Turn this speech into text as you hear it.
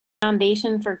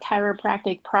Foundation for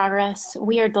Chiropractic Progress.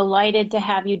 We are delighted to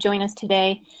have you join us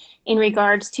today in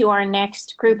regards to our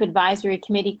next group advisory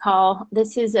committee call.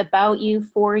 This is about you,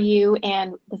 for you,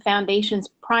 and the Foundation's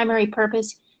primary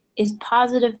purpose is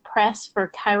positive press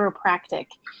for chiropractic.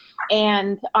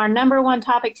 And our number one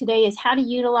topic today is how to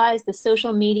utilize the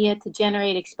social media to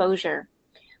generate exposure.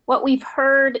 What we've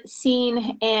heard,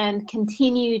 seen, and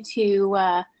continue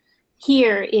to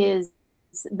hear is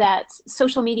that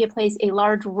social media plays a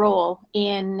large role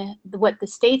in what the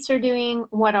states are doing,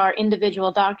 what our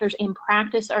individual doctors in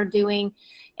practice are doing,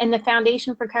 and the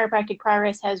Foundation for Chiropractic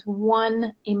Progress has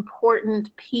one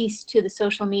important piece to the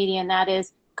social media, and that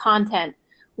is content.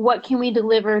 What can we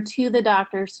deliver to the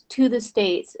doctors, to the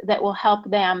states, that will help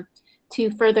them to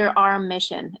further our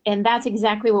mission? And that's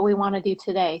exactly what we want to do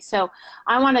today. So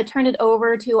I want to turn it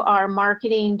over to our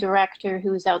marketing director,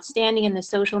 who is outstanding in the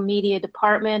social media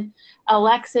department,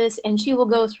 Alexis, and she will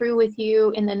go through with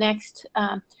you in the next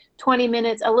 20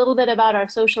 minutes a little bit about our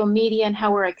social media and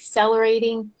how we're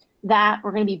accelerating that.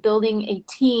 We're going to be building a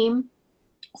team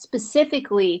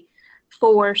specifically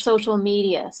for social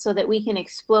media so that we can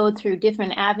explode through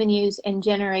different avenues and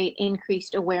generate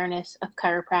increased awareness of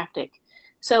chiropractic.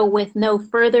 So with no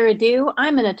further ado,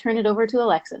 I'm going to turn it over to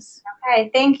Alexis.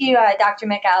 Okay, thank you, Dr.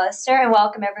 McAllister, and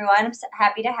welcome everyone. I'm so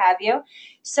happy to have you.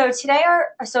 So today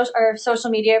our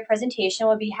social media presentation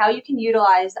will be how you can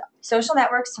utilize social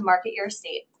networks to market your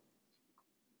state.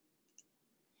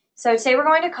 So today we're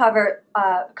going to cover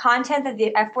content that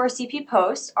the F4CP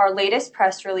posts, our latest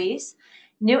press release,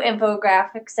 new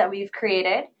infographics that we've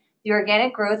created, the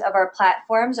organic growth of our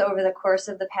platforms over the course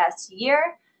of the past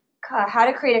year, how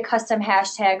to create a custom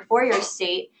hashtag for your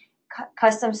state,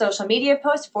 custom social media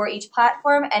posts for each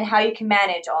platform, and how you can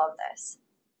manage all of this.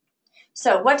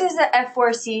 So what does the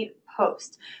F4C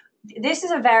post? This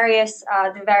is the various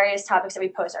topics that we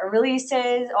post, our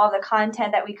releases, all the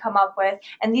content that we come up with,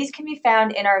 and these can be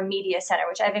found in our media center,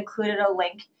 which I've included a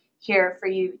link here for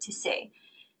you to see.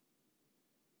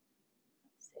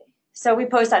 So we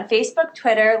post on Facebook,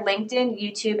 Twitter, LinkedIn,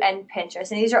 YouTube, and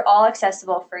Pinterest, and these are all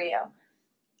accessible for you.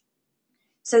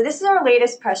 So this is our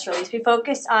latest press release. We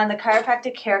focused on the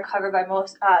chiropractic care covered by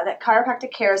most, that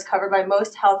chiropractic care is covered by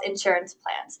most health insurance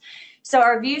plans. So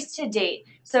our views to date.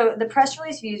 So the press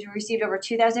release views, we received over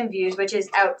 2,000 views, which is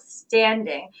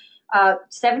outstanding.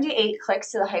 78 clicks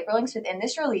to the hyperlinks within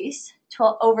this release,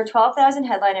 over 12,000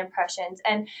 headline impressions,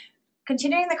 and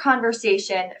continuing the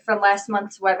conversation from last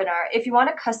month's webinar, if you want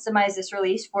to customize this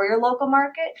release for your local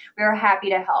market, we are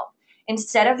happy to help.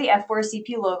 Instead of the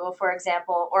F4CP logo, for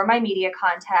example, or my media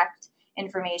contact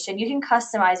information, you can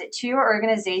customize it to your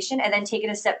organization and then take it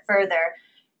a step further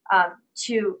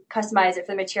to customize it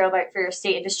for the material for your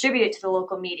state and distribute it to the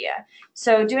local media.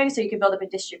 So doing so, you can build up a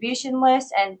distribution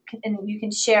list and you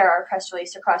can share our press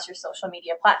release across your social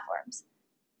media platforms.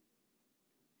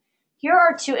 Here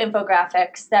are two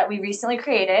infographics that we recently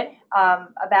created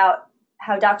about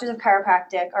how doctors of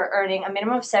chiropractic are earning a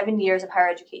minimum of 7 years of higher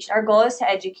education. Our goal is to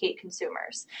educate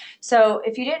consumers. So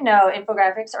if you didn't know,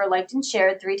 infographics are liked and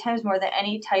shared 3 times more than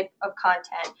any type of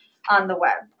content on the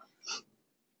web.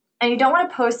 And you don't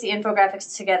want to post the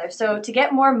infographics together. So to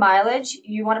get more mileage,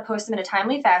 you want to post them in a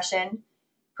timely fashion,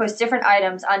 post different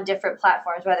items on different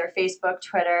platforms, whether Facebook,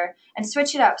 Twitter, and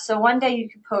switch it up. So one day you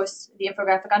could post the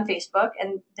infographic on Facebook,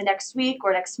 and the next week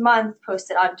or next month,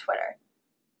 post it on Twitter.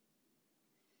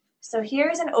 So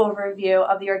here's an overview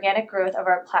of the organic growth of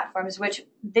our platforms, which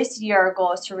this year our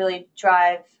goal is to really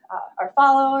drive our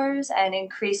followers and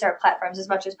increase our platforms as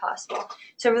much as possible.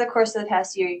 So over the course of the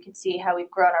past year, you can see how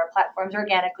we've grown our platforms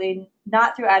organically,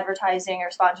 not through advertising or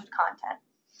sponsored content.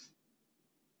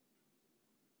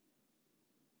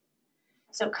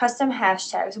 So custom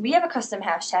hashtags. We have a custom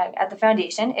hashtag at the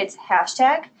foundation. It's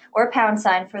hashtag or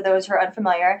 # for those who are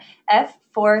unfamiliar,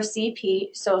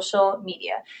 F4CP social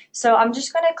media. So I'm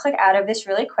just going to click out of this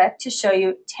really quick to show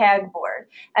you tag board.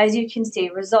 As you can see,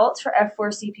 results for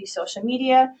F4CP social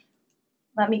media.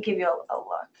 Let me give you a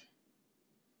look.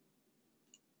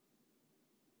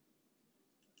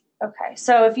 Okay,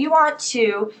 so if you want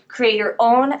to create your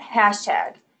own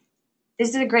hashtag, this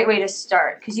is a great way to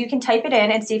start because you can type it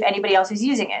in and see if anybody else is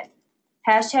using it.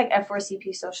 Hashtag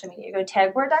F4CP social media. Go to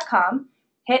tagboard.com,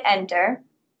 hit enter.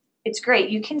 It's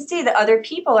great. You can see that other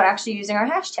people are actually using our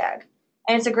hashtag.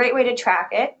 And it's a great way to track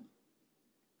it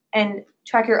and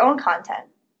track your own content.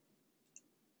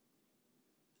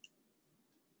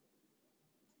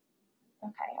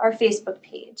 Okay, our Facebook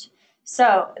page.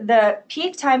 So the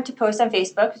peak time to post on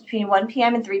Facebook is between 1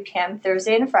 p.m. and 3 p.m.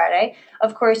 Thursday and Friday.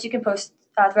 Of course, you can post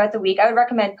throughout the week. I would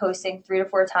recommend posting 3 to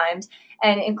 4 times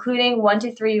and including 1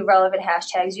 to 3 relevant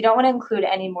hashtags. You don't want to include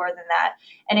any more than that.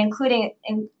 And including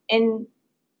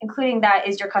that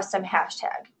is your custom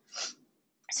hashtag.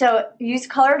 So use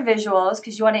colored visuals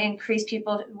because you want to increase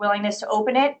people's willingness to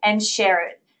open it and share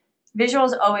it.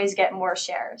 Visuals always get more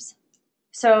shares.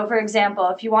 So for example,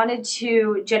 if you wanted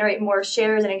to generate more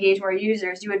shares and engage more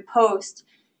users, you would post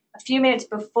a few minutes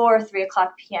before 3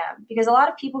 o'clock p.m. because a lot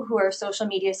of people who are social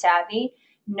media savvy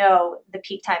know the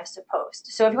peak times to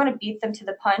post. So if you want to beat them to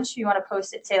the punch, you want to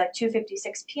post it, say, like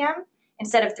 2:56 p.m.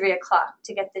 instead of 3 o'clock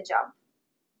to get the jump.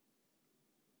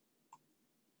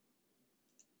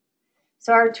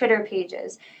 So our Twitter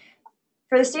pages.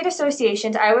 For the state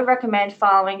associations, I would recommend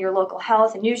following your local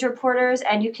health and news reporters,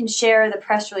 and you can share the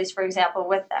press release, for example,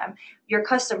 with them, your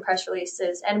custom press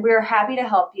releases, and we're happy to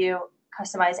help you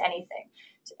customize anything,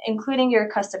 including your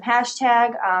custom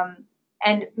hashtag,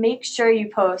 and make sure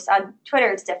you post. On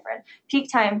Twitter, it's different. Peak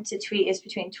time to tweet is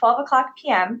between 12 o'clock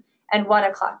p.m. and 1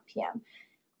 o'clock p.m.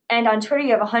 And on Twitter,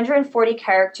 you have 140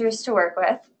 characters to work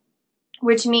with,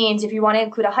 which means if you want to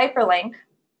include a hyperlink,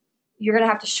 you're going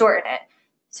to have to shorten it.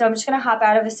 So I'm just going to hop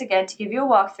out of this again to give you a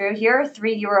walkthrough. Here are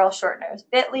 3 URL shorteners: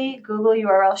 Bitly, Google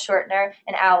URL Shortener,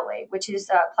 and Owly, which is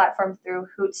a platform through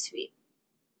Hootsuite.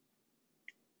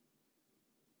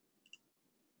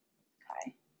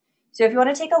 Okay. So if you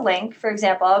want to take a link, for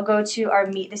example, I'll go to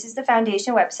our this is the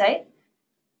foundation website.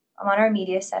 I'm on our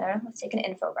media center. Let's take an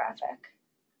infographic.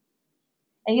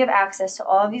 And you have access to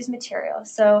all of these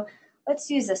materials. So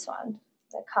let's use this one.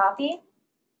 The copy.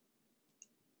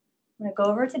 I'm going to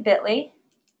go over to Bitly,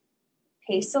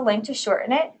 paste the link to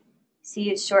shorten it.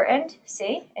 See, it's shortened,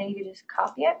 see? And you can just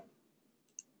copy it.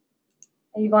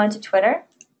 And you go onto Twitter.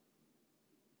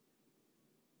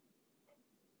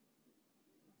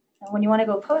 And when you want to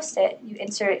go post it, you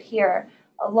insert it here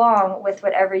along with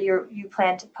whatever you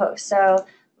plan to post. So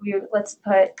let's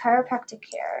put chiropractic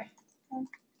care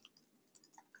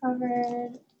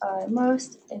covered by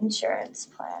most insurance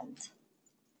plans.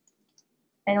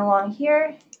 And along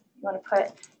here, you want to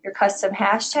put your custom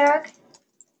hashtag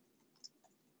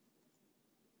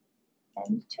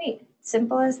and tweet.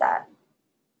 Simple as that.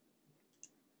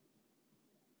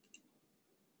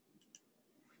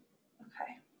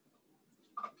 Okay.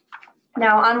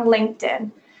 Now on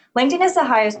LinkedIn. LinkedIn is the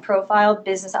highest profile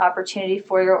business opportunity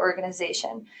for your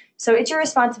organization. So it's your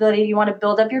responsibility. You want to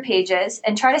build up your pages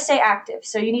and try to stay active.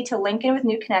 So you need to link in with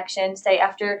new connections. Say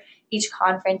after each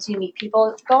conference you meet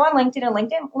people, go on LinkedIn and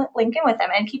link in with them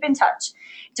and keep in touch.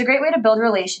 It's a great way to build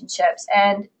relationships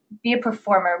and be a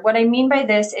performer. What I mean by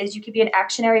this is you could be an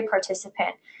actionary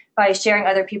participant by sharing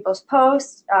other people's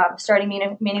posts, starting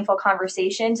meaningful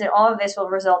conversations, and all of this will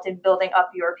result in building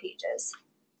up your pages.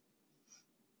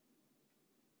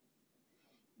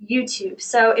 YouTube.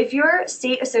 So if your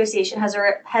state association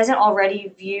hasn't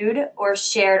already viewed or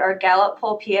shared our Gallup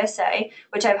poll PSA,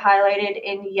 which I've highlighted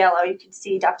in yellow, you can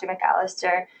see Dr.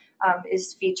 McAllister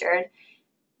is featured.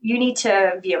 You need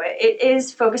to view it. It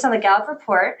is focused on the Gallup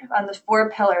report on the 4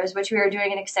 pillars, which we are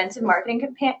doing an extensive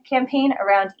marketing campaign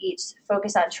around each,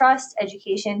 focused on trust,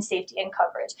 education, safety, and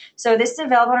coverage. So this is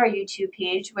available on our YouTube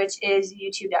page, which is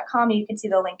youtube.com. You can see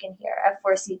the link in here,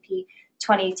 F4CP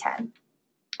 2010.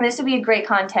 This would be a great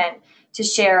content to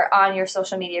share on your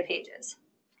social media pages.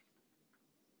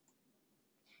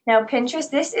 Now,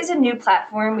 Pinterest, this is a new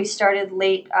platform we started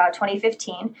late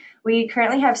 2015. We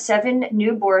currently have 7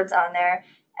 new boards on there.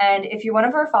 And if you're one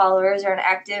of our followers or an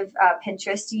active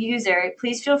Pinterest user,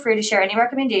 please feel free to share any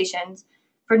recommendations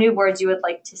for new boards you would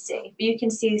like to see. But you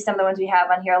can see some of the ones we have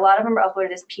on here. A lot of them are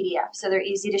uploaded as PDF, so they're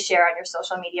easy to share on your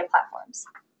social media platforms.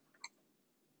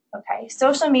 Okay,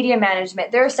 social media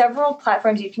management. There are several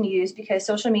platforms you can use because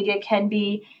social media can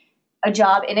be a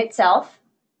job in itself,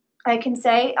 I can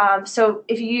say. So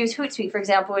if you use Hootsuite, for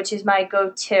example, which is my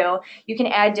go-to, you can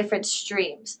add different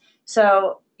streams.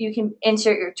 So you can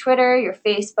insert your Twitter, your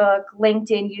Facebook,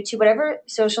 LinkedIn, YouTube, whatever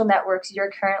social networks you're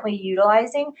currently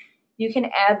utilizing, you can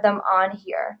add them on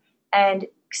here and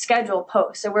schedule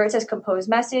posts. So where it says compose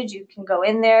message, you can go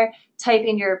in there, type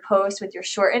in your post with your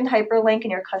shortened hyperlink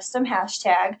and your custom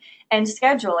hashtag and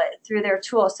schedule it through their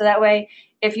tool. So that way,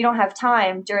 if you don't have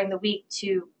time during the week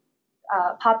to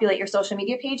populate your social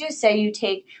media pages, say you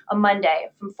take a Monday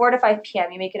from 4 to 5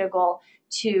 p.m., you make it a goal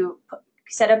to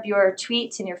set up your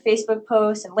tweets and your Facebook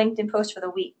posts and LinkedIn posts for the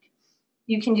week.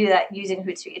 You can do that using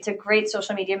Hootsuite. It's a great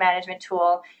social media management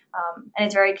tool, and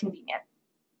it's very convenient.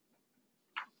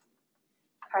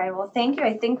 All right, well, thank you.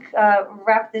 I think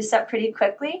wrap this up pretty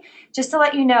quickly. Just to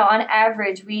let you know, on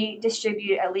average, we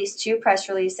distribute at least 2 press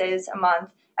releases a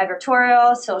month,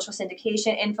 editorials, social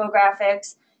syndication,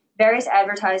 infographics, various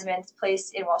advertisements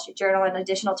placed in Wall Street Journal and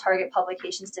additional target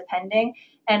publications depending.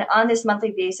 And on this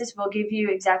monthly basis, we'll give you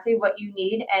exactly what you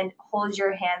need and hold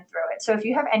your hand through it. So if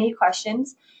you have any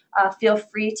questions, feel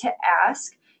free to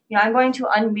ask. I'm going to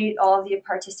unmute all of the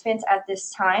participants at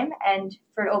this time and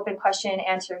for an open question and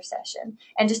answer session.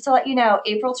 And just to let you know,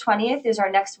 April 20th is our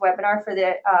next webinar for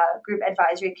the group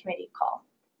advisory committee call.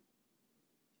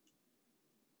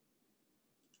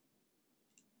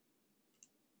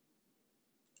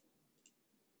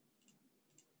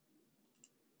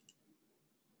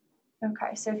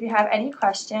 Okay, so if you have any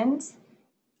questions,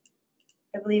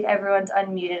 I believe everyone's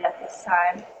unmuted at this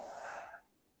time.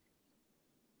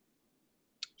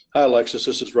 Hi, Alexis.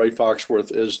 This is Ray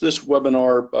Foxworth. Is this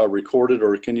webinar recorded,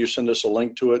 or can you send us a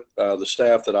link to it? The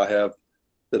staff that I have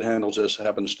that handles this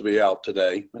happens to be out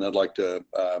today, and I'd like to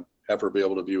have her be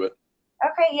able to view it.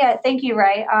 Okay, yeah, thank you,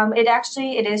 Ray.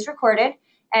 It is recorded,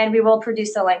 and we will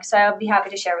produce the link, so I'll be happy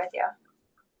to share with you.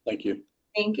 Thank you.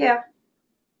 Thank you.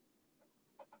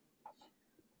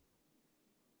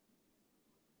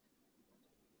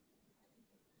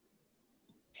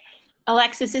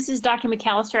 Alexis, this is Dr.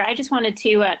 McAllister. I just wanted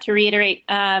to reiterate,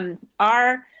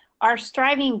 our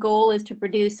striving goal is to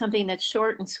produce something that's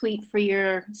short and sweet for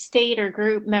your state or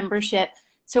group membership.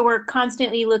 So we're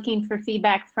constantly looking for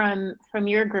feedback from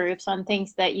your groups on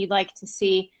things that you'd like to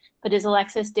see. But as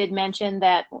Alexis did mention,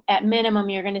 that at minimum,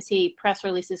 you're going to see press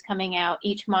releases coming out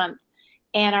each month.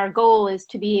 And our goal is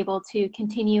to be able to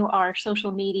continue our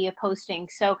social media posting.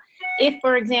 So if,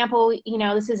 for example,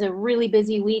 this is a really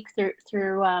busy week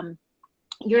through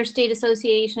your state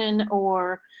association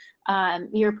or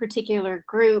your particular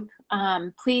group,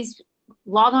 please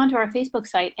log on to our Facebook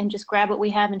site and just grab what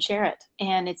we have and share it.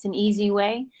 And it's an easy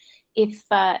way. If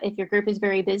your group is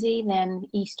very busy, then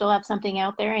you still have something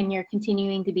out there and you're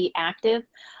continuing to be active.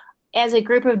 As a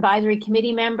group advisory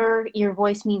committee member, your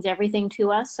voice means everything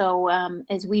to us. So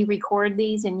as we record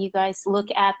these and you guys look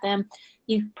at them,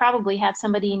 you probably have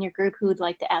somebody in your group who would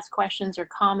like to ask questions or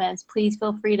comments. Please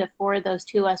feel free to forward those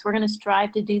to us. We're going to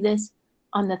strive to do this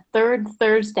on the third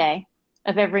Thursday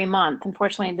of every month.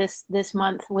 Unfortunately, this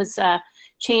month was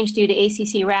changed due to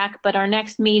ACC RAC, but our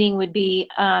next meeting would be,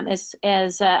 as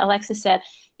Alexis said,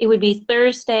 it would be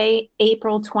Thursday,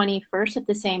 April 21st at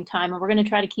the same time. And we're going to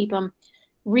try to keep them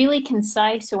really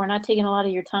concise so we're not taking a lot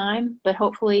of your time, but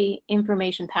hopefully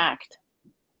information packed.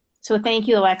 So thank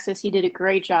you, Alexis. You did a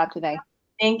great job today.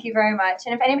 Thank you very much.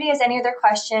 And if anybody has any other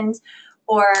questions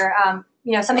or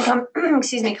something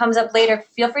comes up later,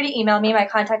 feel free to email me. My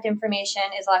contact information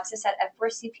is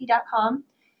alexis@f4cp.com.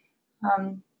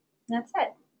 That's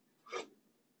it.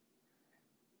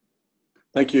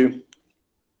 Thank you.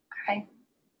 Okay.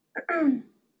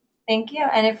 Thank you.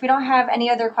 And if we don't have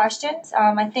any other questions,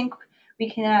 I think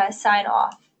we can sign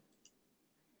off.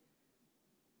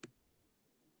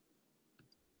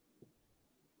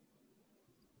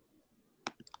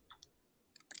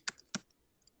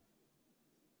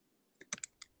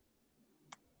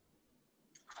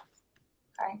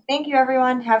 All right. Thank you,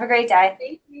 everyone. Have a great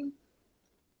day.